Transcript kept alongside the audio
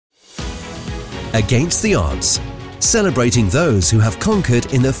Against the Odds, celebrating those who have conquered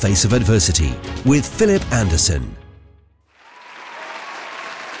in the face of adversity, with Philip Anderson.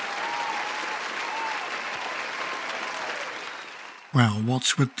 Well,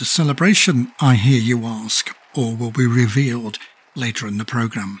 what's with the celebration, I hear you ask, or will be revealed later in the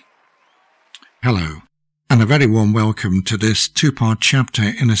programme? Hello, and a very warm welcome to this two-part chapter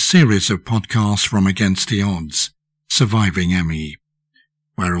in a series of podcasts from Against the Odds, Surviving ME,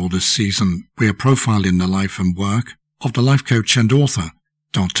 where all this season we are profiling the life and work of the life coach and author,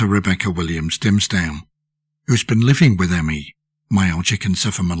 Dr. Rebecca Williams Dimsdale, who's been living with ME, myalgic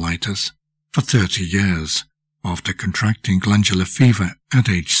encephalomyelitis, for 30 years, after contracting glandular fever at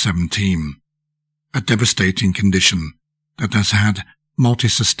age 17, a devastating condition that has had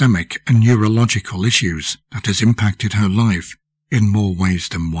multisystemic and neurological issues that has impacted her life in more ways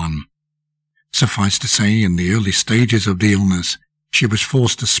than one. Suffice to say, in the early stages of the illness, she was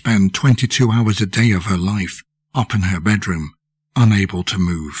forced to spend 22 hours a day of her life up in her bedroom, unable to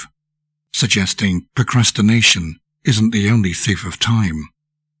move, suggesting procrastination isn't the only thief of time,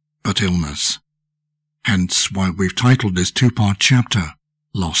 but illness. Hence why we've titled this two-part chapter,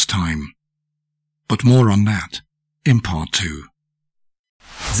 Lost Time. But more on that in part 2.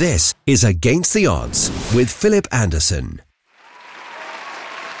 This is Against the Odds with Philip Anderson.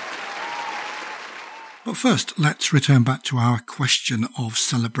 But first, let's return back to our question of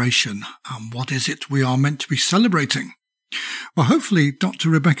celebration. And what is it we are meant to be celebrating? Well, hopefully Dr.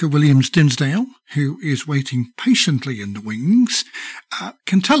 Rebecca Williams Dimsdale, who is waiting patiently in the wings,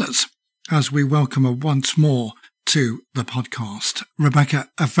 can tell us as we welcome her once more to the podcast. Rebecca,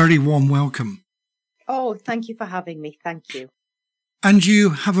 a very warm welcome. Oh, thank you for having me. Thank you. And you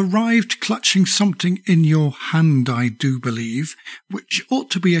have arrived clutching something in your hand, I do believe, which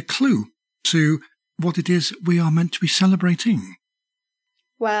ought to be a clue to what it is we are meant to be celebrating.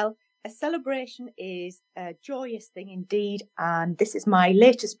 Well, a celebration is a joyous thing indeed, and this is my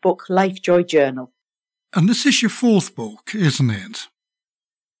latest book, Life Joy Journal. And this is your 4th book, isn't it?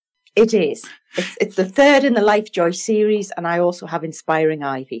 It is. It's the 3rd in the Life Joy series, and I also have Inspiring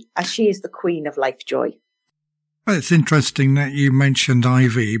Ivy, as she is the queen of Life Joy. Well, it's interesting that you mentioned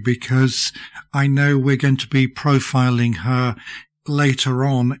Ivy, because I know we're going to be profiling her later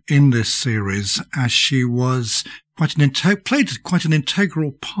on in this series, as she was played quite an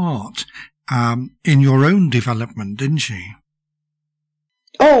integral part in your own development, didn't she?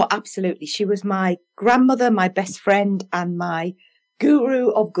 Oh, absolutely. She was my grandmother, my best friend, and my guru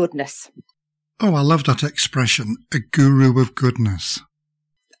of goodness. Oh, I love that expression, a guru of goodness.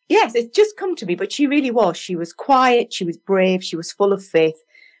 Yes, it's just come to me, but she really was. She was quiet, she was brave, she was full of faith,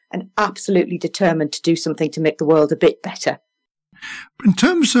 and absolutely determined to do something to make the world a bit better. In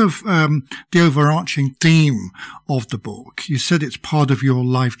terms of the overarching theme of the book, you said it's part of your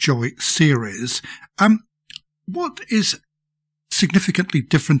Life Joy series. What is significantly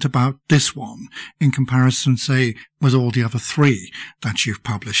different about this one in comparison, say, with all the other 3 that you've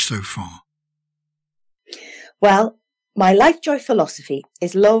published so far? Well, my Life Joy philosophy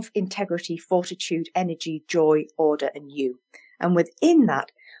is love, integrity, fortitude, energy, joy, order, and you. And within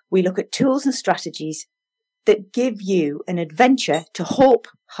that, we look at tools and strategies that give you an adventure to hope,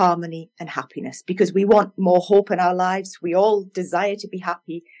 harmony, and happiness, because we want more hope in our lives. We all desire to be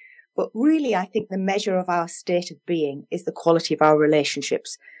happy. But really, I think the measure of our state of being is the quality of our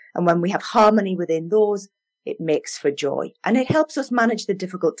relationships. And when we have harmony within those, it makes for joy. And it helps us manage the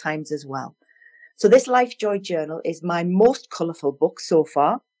difficult times as well. So this Life Joy Journal is my most colourful book so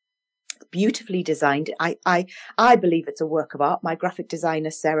far. Beautifully designed. I believe it's a work of art. My graphic designer,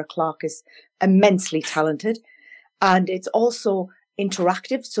 Sarah Clark, is immensely talented. And it's also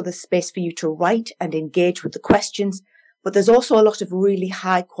interactive, so there's space for you to write and engage with the questions. But there's also a lot of really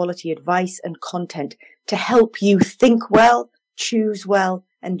high quality advice and content to help you think well, choose well,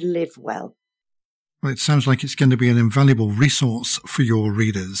 and live well. Well, it sounds like it's going to be an invaluable resource for your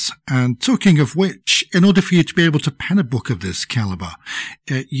readers. And talking of which, in order for you to be able to pen a book of this caliber,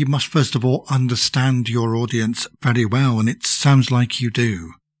 you must first of all understand your audience very well, and it sounds like you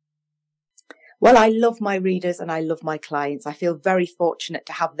do. Well, I love my readers and I love my clients. I feel very fortunate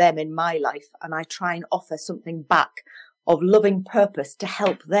to have them in my life, and I try and offer something back of loving purpose to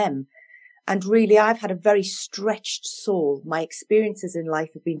help them. And really, I've had a very stretched soul. My experiences in life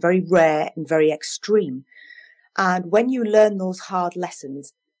have been very rare and very extreme. And when you learn those hard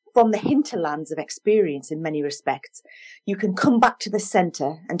lessons from the hinterlands of experience in many respects, you can come back to the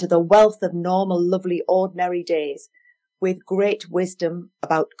centre and to the wealth of normal, lovely, ordinary days with great wisdom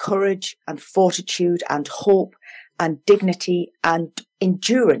about courage and fortitude and hope and dignity and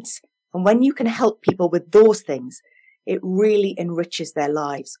endurance. And when you can help people with those things, it really enriches their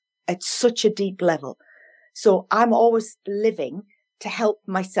lives. at such a deep level. So I'm always living to help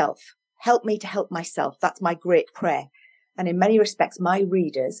myself. Help me to help myself. That's my great prayer. And in many respects, my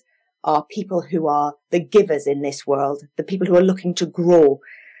readers are people who are the givers in this world, the people who are looking to grow,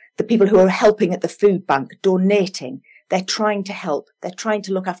 the people who are helping at the food bank, donating. They're trying to help. They're trying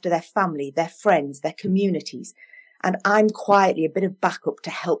to look after their family, their friends, their communities. And I'm quietly a bit of backup to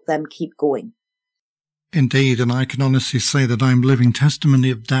help them keep going. Indeed, and I can honestly say that I'm living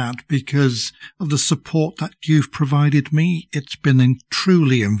testimony of that because of the support that you've provided me. It's been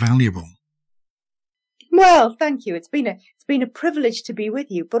truly invaluable. Well, thank you. It's been a privilege to be with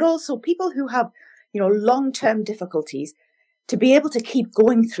you, but also people who have, long-term difficulties, to be able to keep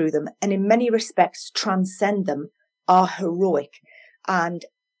going through them and in many respects transcend them are heroic. And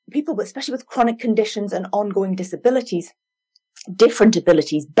people, especially with chronic conditions and ongoing disabilities, different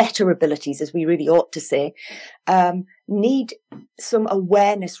abilities, better abilities, as we really ought to say, need some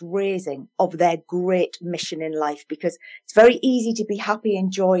awareness raising of their great mission in life, because it's very easy to be happy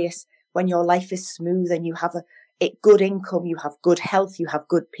and joyous when your life is smooth and you have a good income, you have good health, you have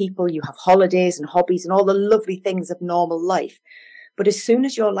good people, you have holidays and hobbies and all the lovely things of normal life. But as soon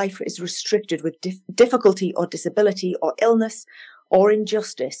as your life is restricted with difficulty or disability or illness or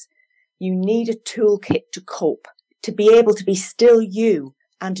injustice, you need a toolkit to cope, to be able to be still you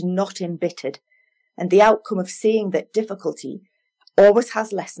and not embittered. And the outcome of seeing that difficulty always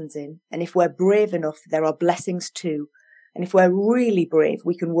has lessons in, and if we're brave enough, there are blessings too. And if we're really brave,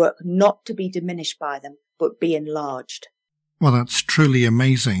 we can work not to be diminished by them, but be enlarged. Well, that's truly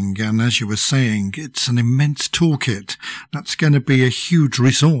amazing. And as you were saying, it's an immense toolkit that's going to be a huge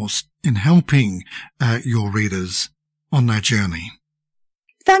resource in helping your readers on their journey.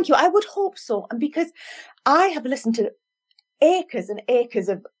 Thank you. I would hope so. And because I have listened to acres and acres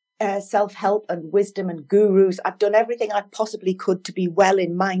of self-help and wisdom and gurus, I've done everything I possibly could to be well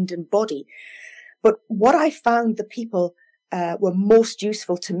in mind and body. But what I found the people were most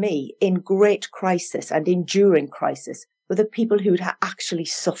useful to me in great crisis and enduring crisis were the people who'd actually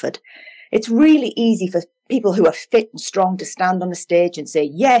suffered. It's really easy for people who are fit and strong to stand on a stage and say,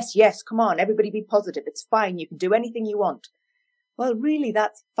 yes, yes, come on, everybody be positive. It's fine. You can do anything you want. Well, really,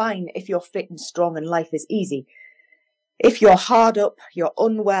 that's fine if you're fit and strong and life is easy. If you're hard up, you're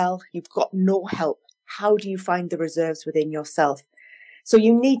unwell, you've got no help, how do you find the reserves within yourself? So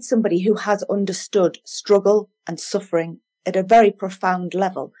you need somebody who has understood struggle and suffering at a very profound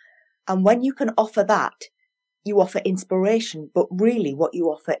level. And when you can offer that, you offer inspiration, but really what you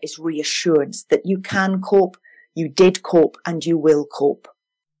offer is reassurance that you can cope, you did cope, and you will cope.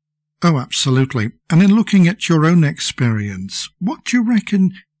 Oh, absolutely. And in looking at your own experience, what do you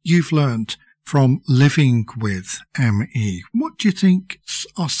reckon you've learned from living with ME? What do you think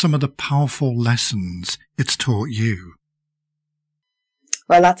are some of the powerful lessons it's taught you?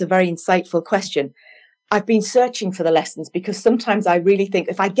 Well, that's a very insightful question. I've been searching for the lessons because sometimes I really think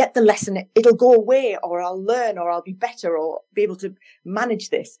if I get the lesson, it'll go away, or I'll learn, or I'll be better, or be able to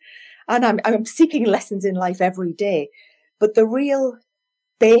manage this. And I'm seeking lessons in life every day. But the real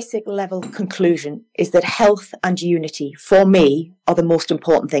basic level conclusion is that health and unity, for me, are the most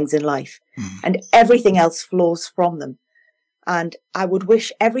important things in life. And everything else flows from them. And I would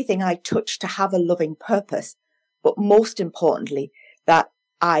wish everything I touch to have a loving purpose. But most importantly, that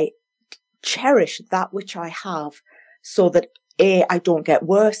I cherish that which I have so that A, I don't get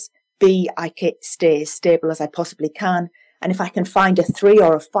worse, B, I can stay as stable as I possibly can. And if I can find a 3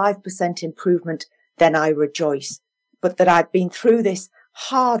 or a 5% improvement, then I rejoice. But that I've been through this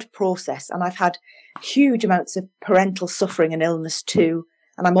hard process and I've had huge amounts of parental suffering and illness too.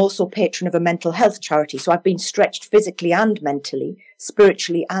 And I'm also patron of a mental health charity. So I've been stretched physically and mentally,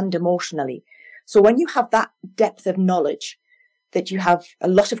 spiritually and emotionally. So when you have that depth of knowledge, that you have a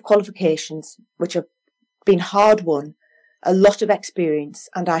lot of qualifications, which have been hard won, a lot of experience,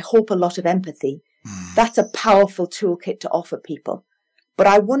 and I hope a lot of empathy, that's a powerful toolkit to offer people. But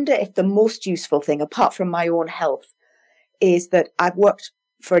I wonder if the most useful thing, apart from my own health, is that I've worked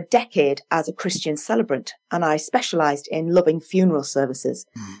for a decade as a Christian celebrant, and I specialised in loving funeral services.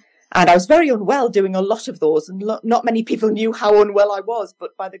 And I was very unwell doing a lot of those, and not many people knew how unwell I was,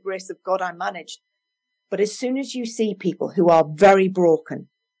 but by the grace of God, I managed. But as soon as you see people who are very broken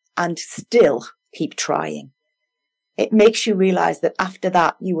and still keep trying, it makes you realise that after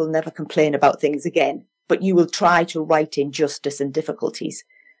that, you will never complain about things again, but you will try to right injustice and difficulties.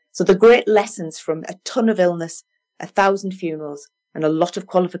 So the great lessons from a ton of illness, 1,000 funerals, and a lot of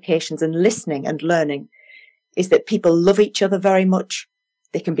qualifications and listening and learning is that people love each other very much.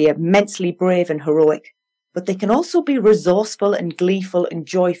 They can be immensely brave and heroic, but they can also be resourceful and gleeful and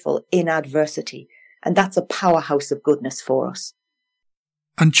joyful in adversity. And that's a powerhouse of goodness for us.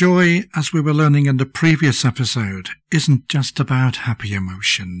 And joy, as we were learning in the previous episode, isn't just about happy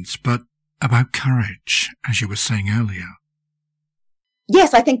emotions, but about courage, as you were saying earlier.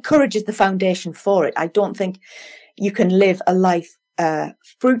 Yes, I think courage is the foundation for it. I don't think you can live a life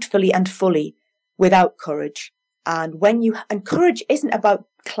fruitfully and fully without courage. And courage isn't about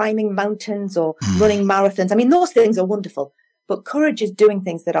climbing mountains or running marathons. I mean, those things are wonderful, but courage is doing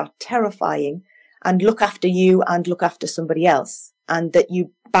things that are terrifying and look after you and look after somebody else, and that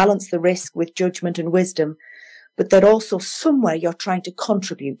you balance the risk with judgment and wisdom, but that also somewhere you're trying to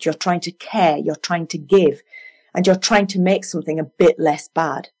contribute, you're trying to care, you're trying to give, and you're trying to make something a bit less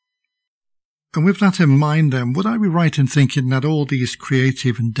bad. And with that in mind then, would I be right in thinking that all these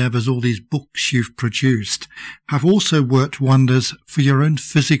creative endeavours, all these books you've produced, have also worked wonders for your own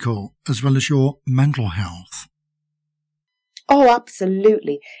physical as well as your mental health? Oh,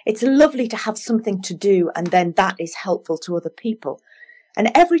 absolutely. It's lovely to have something to do and then that is helpful to other people. And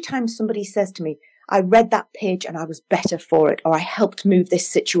every time somebody says to me, I read that page and I was better for it, or I helped move this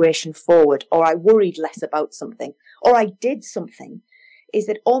situation forward, or I worried less about something, or I did something, is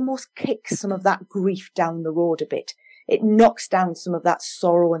it almost kicks some of that grief down the road a bit. It knocks down some of that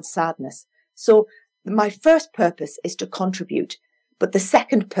sorrow and sadness. So my first purpose is to contribute. But the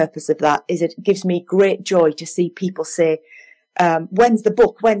second purpose of that is it gives me great joy to see people say, when's the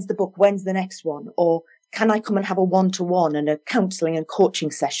book? When's the book? When's the next one? Or can I come and have a one-to-one and a counselling and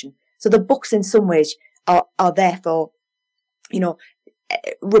coaching session? So the books in some ways are there for,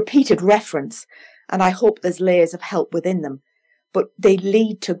 repeated reference. And I hope there's layers of help within them. But they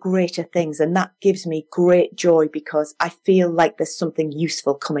lead to greater things, and that gives me great joy because I feel like there's something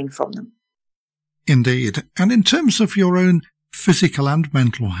useful coming from them. Indeed. And in terms of your own physical and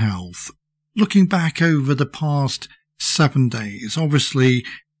mental health, looking back over the past 7 days, obviously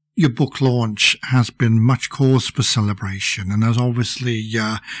your book launch has been much cause for celebration and has obviously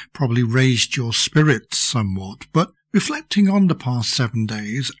probably raised your spirits somewhat. But reflecting on the past 7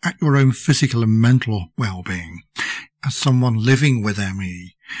 days at your own physical and mental well-being, as someone living with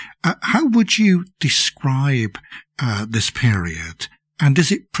ME, how would you describe this period? And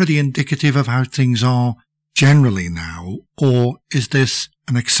is it pretty indicative of how things are generally now, or is this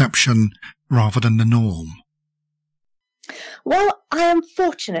an exception rather than the norm? Well, I am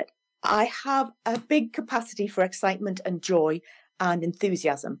fortunate. I have a big capacity for excitement and joy and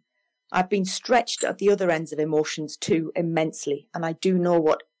enthusiasm. I've been stretched at the other ends of emotions too immensely, and I do know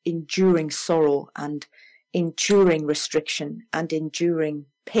what enduring sorrow and enduring restriction and enduring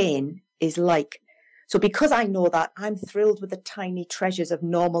pain is like. So because I know that, I'm thrilled with the tiny treasures of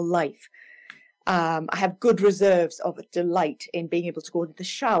normal life. I have good reserves of delight in being able to go into the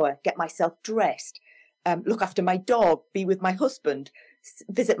shower, get myself dressed, look after my dog, be with my husband,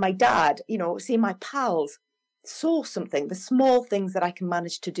 visit my dad, see my pals, sew something, the small things that I can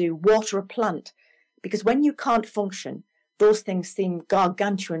manage to do, water a plant. Because when you can't function, those things seem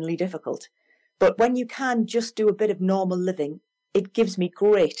gargantuanly difficult. But when you can just do a bit of normal living, it gives me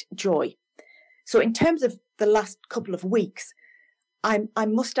great joy. So in terms of the last couple of weeks, I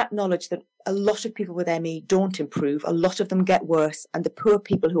must acknowledge that a lot of people with ME don't improve. A lot of them get worse. And the poor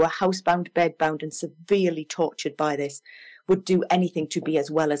people who are housebound, bedbound and severely tortured by this would do anything to be as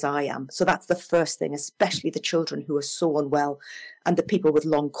well as I am. So that's the first thing, especially the children who are so unwell and the people with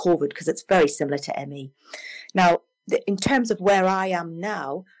long COVID, because it's very similar to ME. Now, in terms of where I am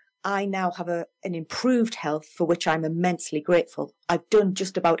now, I now have an improved health for which I'm immensely grateful. I've done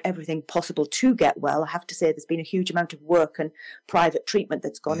just about everything possible to get well. I have to say there's been a huge amount of work and private treatment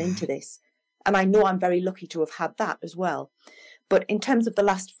that's gone into this. And I know I'm very lucky to have had that as well. But in terms of the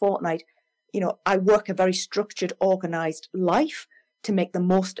last fortnight, I work a very structured, organised life to make the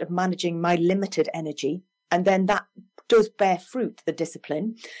most of managing my limited energy. And then that does bear fruit, the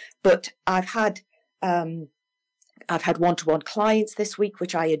discipline. But I've had one-to-one clients this week,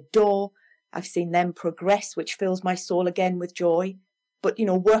 which I adore. I've seen them progress, which fills my soul again with joy. But,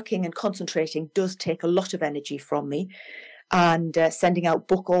 working and concentrating does take a lot of energy from me. And sending out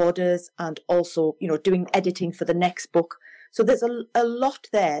book orders and also, doing editing for the next book. So there's a lot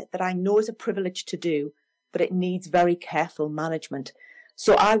there that I know is a privilege to do, but it needs very careful management.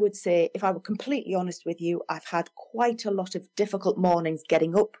 So I would say, if I were completely honest with you, I've had quite a lot of difficult mornings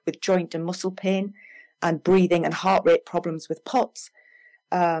getting up with joint and muscle pain and breathing and heart rate problems with POTS.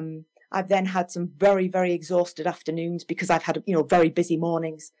 I've then had some very, very exhausted afternoons because I've had, very busy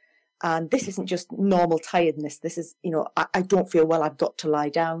mornings. And this isn't just normal tiredness. This is, I don't feel well, I've got to lie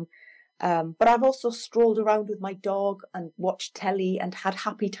down. But I've also strolled around with my dog and watched telly and had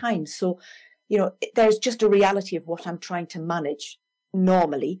happy times. So, there's just a reality of what I'm trying to manage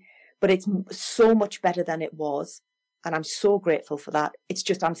normally, but it's so much better than it was. And I'm so grateful for that. It's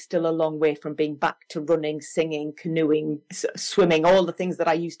just I'm still a long way from being back to running, singing, canoeing, swimming, all the things that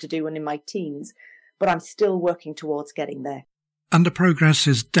I used to do when in my teens. But I'm still working towards getting there. And the progress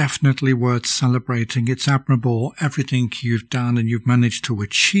is definitely worth celebrating. It's admirable, everything you've done and you've managed to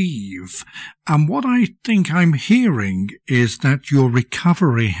achieve. And what I think I'm hearing is that your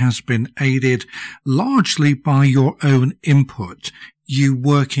recovery has been aided largely by your own input, you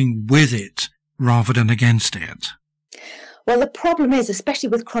working with it rather than against it. Well, the problem is, especially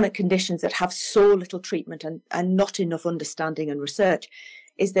with chronic conditions that have so little treatment and not enough understanding and research,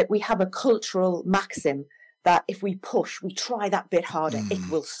 is that we have a cultural maxim that if we push, we try that bit harder, it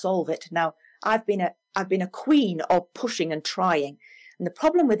will solve it. Now, I've been a queen of pushing and trying. And the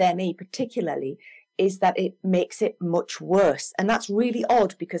problem with ME particularly is that it makes it much worse. And that's really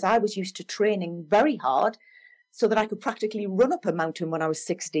odd because I was used to training very hard so that I could practically run up a mountain when I was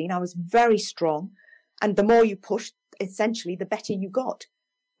 16. I was very strong. And the more you pushed, essentially, the better you got.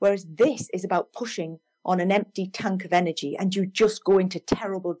 Whereas this is about pushing on an empty tank of energy, and you just go into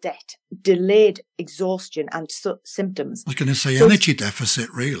terrible debt, delayed exhaustion and symptoms. I was going to say energy deficit,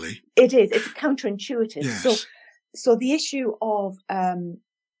 really. It is. It's counterintuitive. Yes. So the issue of,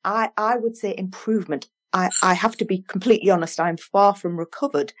 I would say improvement. I have to be completely honest. I'm far from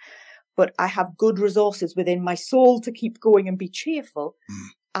recovered, but I have good resources within my soul to keep going and be cheerful.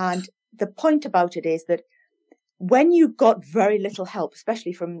 And the point about it is that when you've got very little help,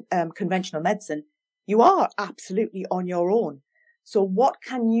 especially from conventional medicine, you are absolutely on your own. So what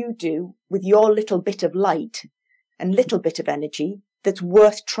can you do with your little bit of light and little bit of energy that's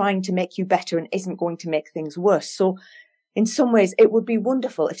worth trying to make you better and isn't going to make things worse? So in some ways, it would be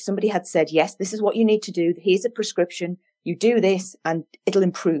wonderful if somebody had said, yes, this is what you need to do. Here's a prescription. You do this and it'll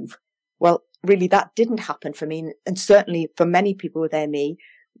improve. Well, really, that didn't happen for me. And certainly for many people with ME,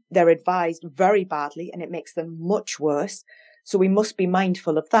 they're advised very badly and it makes them much worse. So we must be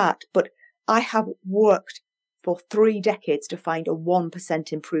mindful of that. But I have worked for 3 decades to find a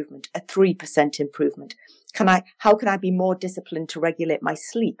 1% improvement, a 3% improvement. How can I be more disciplined to regulate my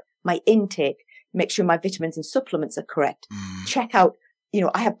sleep, my intake, make sure my vitamins and supplements are correct? Check out,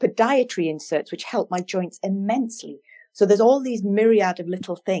 I have podiatry inserts, which help my joints immensely. So there's all these myriad of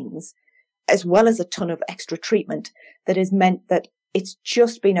little things, as well as a ton of extra treatment that has meant that it's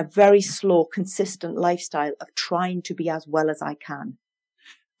just been a very slow, consistent lifestyle of trying to be as well as I can.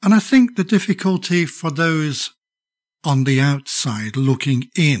 And I think the difficulty for those on the outside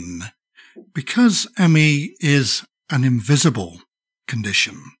looking in, because ME is an invisible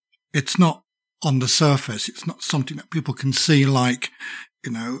condition, it's not on the surface, it's not something that people can see like,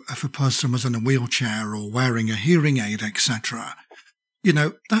 if a person was in a wheelchair or wearing a hearing aid, etc.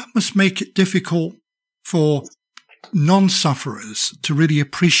 That must make it difficult for non-sufferers to really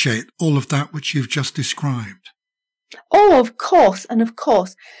appreciate all of that which you've just described. Oh, of course.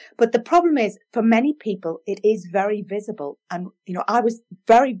 But the problem is, for many people, it is very visible. And, I was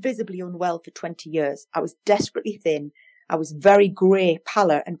very visibly unwell for 20 years. I was desperately thin. I was very grey,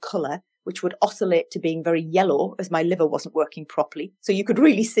 pallor and colour, which would oscillate to being very yellow as my liver wasn't working properly. So you could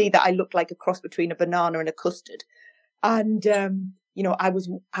really see that I looked like a cross between a banana and a custard. And, I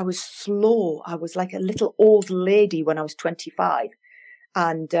was slow. I was like a little old lady when I was 25.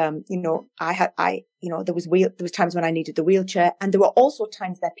 And, there was times when I needed the wheelchair, and there were also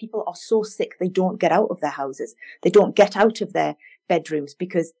times that people are so sick, they don't get out of their houses. They don't get out of their bedrooms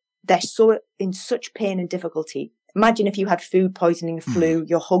because they're so in such pain and difficulty. Imagine if you had food poisoning, flu,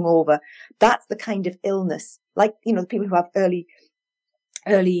 you're hungover. That's the kind of illness, like, the people who have early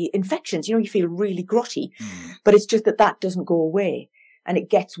infections, you feel really grotty, but it's just that doesn't go away and it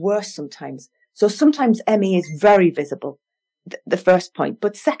gets worse sometimes. So sometimes ME is very visible. The first point.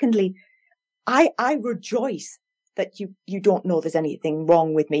 But secondly, I rejoice that you don't know there's anything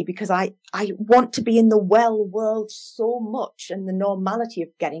wrong with me, because I want to be in the well world so much, and the normality of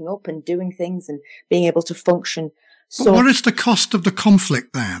getting up and doing things and being able to function. So what is the cost of the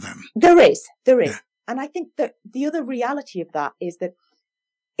conflict there then? There is. Yeah. And I think that the other reality of that is that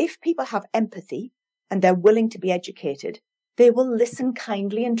if people have empathy and they're willing to be educated, they will listen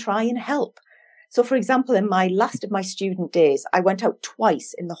kindly and try and help. So, for example, in my last of my student days, I went out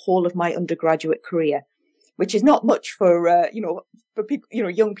twice in the whole of my undergraduate career, which is not much for people,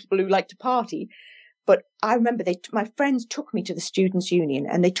 young people who like to party. But I remember my friends took me to the Students' Union,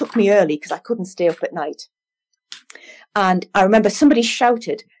 and they took me early because I couldn't stay up at night. And I remember somebody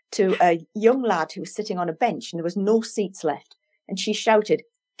shouted to a young lad who was sitting on a bench and there was no seats left. And she shouted,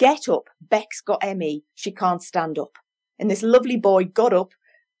 "Get up, Beck's got ME, she can't stand up." And this lovely boy got up,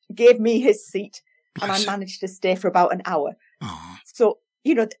 gave me his seat, and I managed to stay for about an hour. Aww. So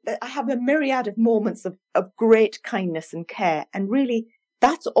I have a myriad of moments of great kindness and care. And really,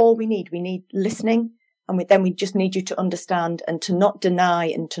 that's all we need. We need listening. And then we just need you to understand and to not deny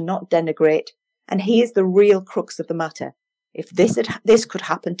and to not denigrate. And here's the real crux of the matter. If this could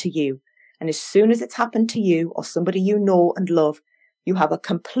happen to you, and as soon as it's happened to you or somebody you know and love, you have a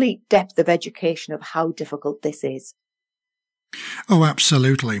complete depth of education of how difficult this is. Oh,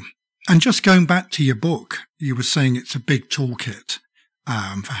 absolutely. And just going back to your book, you were saying it's a big toolkit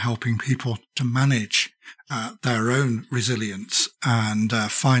for helping people to manage their own resilience and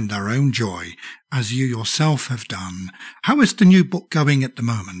find their own joy, as you yourself have done. How is the new book going at the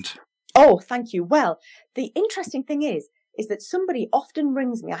moment? Oh, thank you. Well, the interesting thing is that somebody often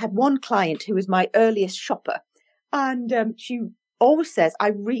rings me. I had one client who was my earliest shopper, and she always says, I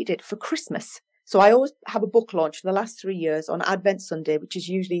read it for Christmas. So I always have a book launch for the last 3 years on Advent Sunday, which is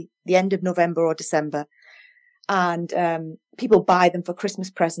usually the end of November or December. And people buy them for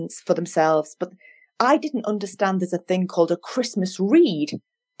Christmas presents for themselves. But I didn't understand there's a thing called a Christmas read,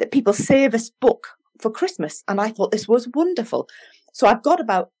 that people save a book for Christmas. And I thought this was wonderful. So I've got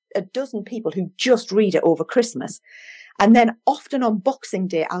about a dozen people who just read it over Christmas. And then often on Boxing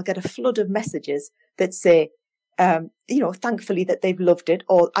Day, I'll get a flood of messages that say, thankfully that they've loved it,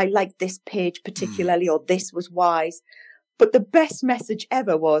 or I like this page particularly, or this was wise. But the best message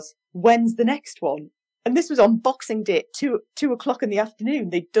ever was, when's the next one? And this was on Boxing Day at 2 o'clock in the afternoon.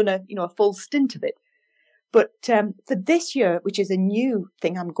 They'd done a full stint of it. But for this year, which is a new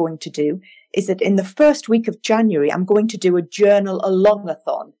thing I'm going to do, is that in the first week of January, I'm going to do a journal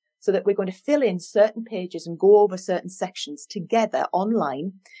along-a-thon, so that we're going to fill in certain pages and go over certain sections together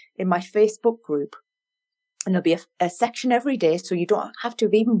online in my Facebook group. And there'll be a section every day, so you don't have to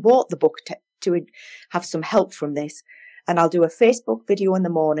have even bought the book to have some help from this. And I'll do a Facebook video in the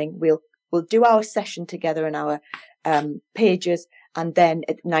morning. We'll do our session together in our pages, and then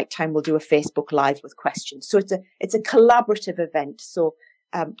at night time we'll do a Facebook Live with questions. So it's a collaborative event. So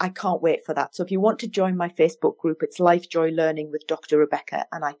I can't wait for that. So if you want to join my Facebook group, it's Life Joy Learning with Dr. Rebecca,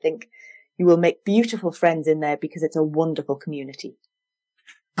 and I think you will make beautiful friends in there because it's a wonderful community.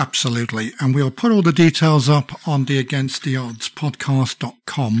 Absolutely. And we'll put all the details up on the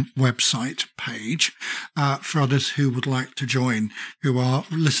againsttheoddspodcast.com website page for others who would like to join, who are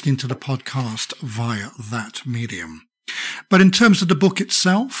listening to the podcast via that medium. But in terms of the book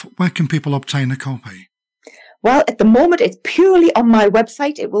itself, where can people obtain a copy? Well, at the moment, it's purely on my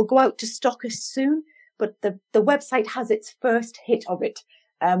website. It will go out to stockists soon, but the website has its first hit of it,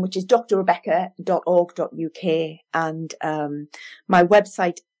 which is drrebecca.org.uk. And my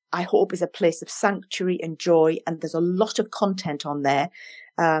website, I hope, is a place of sanctuary and joy, and there's a lot of content on there.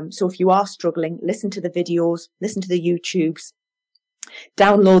 So if you are struggling, listen to the videos, listen to the YouTubes,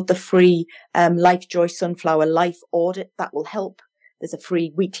 download the free Life Joy Sunflower Life Audit. That will help. There's a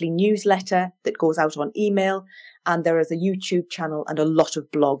free weekly newsletter that goes out on email, and there is a YouTube channel and a lot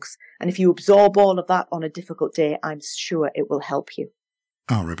of blogs. And if you absorb all of that on a difficult day, I'm sure it will help you.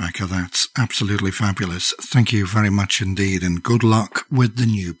 Oh, Rebecca, that's absolutely fabulous. Thank you very much indeed, and good luck with the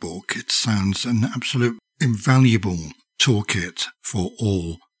new book. It sounds an absolute invaluable toolkit for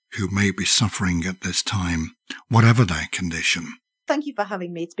all who may be suffering at this time, whatever their condition. Thank you for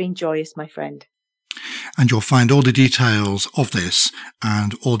having me. It's been joyous, my friend. And you'll find all the details of this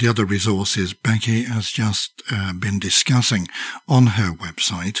and all the other resources Becky has just been discussing on her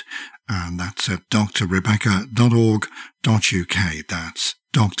website. And that's at drrebecca.org.uk. That's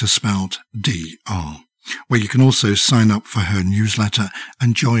doctor spelled D-R, where you can also sign up for her newsletter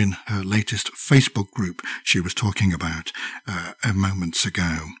and join her latest Facebook group she was talking about moments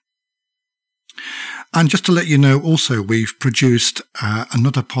ago. And just to let you know, also, we've produced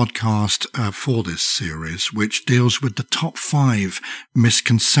another podcast for this series, which deals with the top 5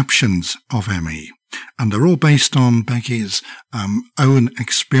 misconceptions of ME. And they're all based on Becky's own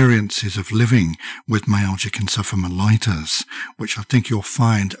experiences of living with myalgic encephalomyelitis, which I think you'll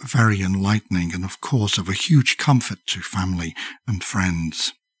find very enlightening and, of course, of a huge comfort to family and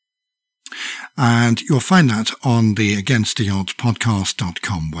friends. And you'll find that on the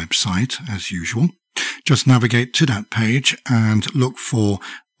againsttheoddspodcast.com website, as usual. Just navigate to that page and look for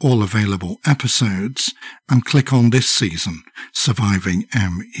all available episodes and click on this season, Surviving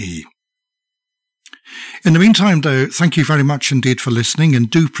ME. In the meantime, though, thank you very much indeed for listening, and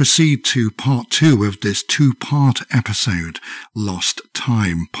do proceed to part 2 of this 2-part episode, Lost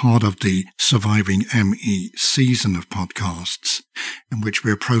Time, part of the Surviving ME season of podcasts, in which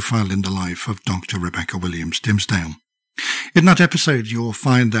we're profiling the life of Dr. Rebecca Williams Dimsdale. In that episode, you'll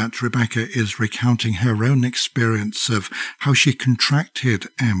find that Rebecca is recounting her own experience of how she contracted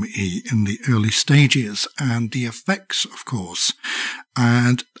ME in the early stages and the effects, of course,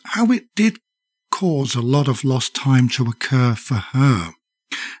 and how it did cause a lot of lost time to occur for her,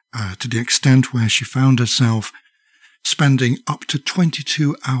 to the extent where she found herself spending up to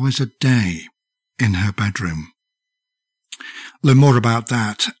 22 hours a day in her bedroom. Learn more about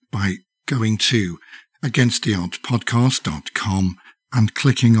that by going to againsttheoddspodcast.com and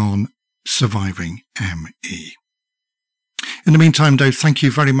clicking on Surviving ME. In the meantime, though, thank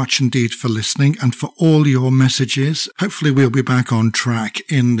you very much indeed for listening and for all your messages. Hopefully we'll be back on track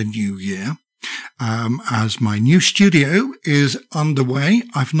in the new year. As my new studio is underway.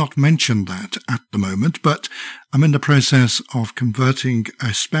 I've not mentioned that at the moment, but I'm in the process of converting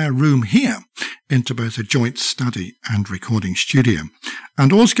a spare room here into both a joint study and recording studio.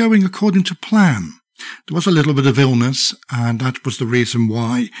 And all's going according to plan. There was a little bit of illness, and that was the reason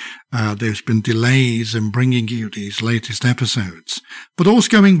why there's been delays in bringing you these latest episodes. But all's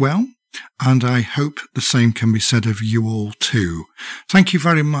going well, and I hope the same can be said of you all too. Thank you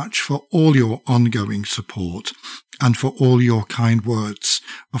very much for all your ongoing support and for all your kind words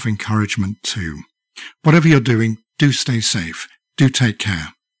of encouragement too. Whatever you're doing, do stay safe. Do take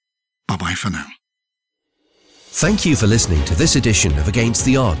care. Bye-bye for now. Thank you for listening to this edition of Against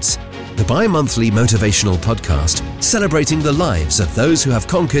the Odds, the bi-monthly motivational podcast celebrating the lives of those who have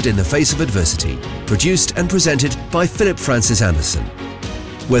conquered in the face of adversity, produced and presented by Philip Francis Anderson.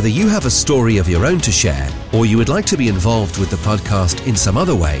 Whether you have a story of your own to share or you would like to be involved with the podcast in some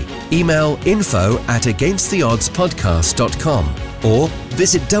other way, email info@againsttheoddspodcast.com or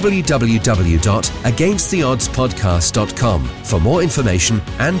visit www.againsttheoddspodcast.com for more information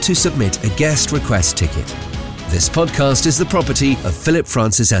and to submit a guest request ticket. This podcast is the property of Philip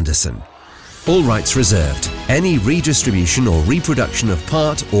Francis Anderson. All rights reserved. Any redistribution or reproduction of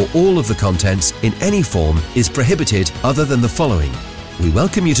part or all of the contents in any form is prohibited other than the following. We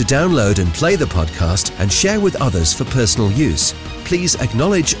welcome you to download and play the podcast and share with others for personal use. Please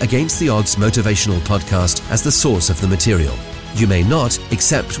acknowledge Against the Odds Motivational Podcast as the source of the material. You may not,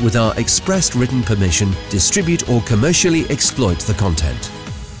 except with our expressed written permission, distribute or commercially exploit the content.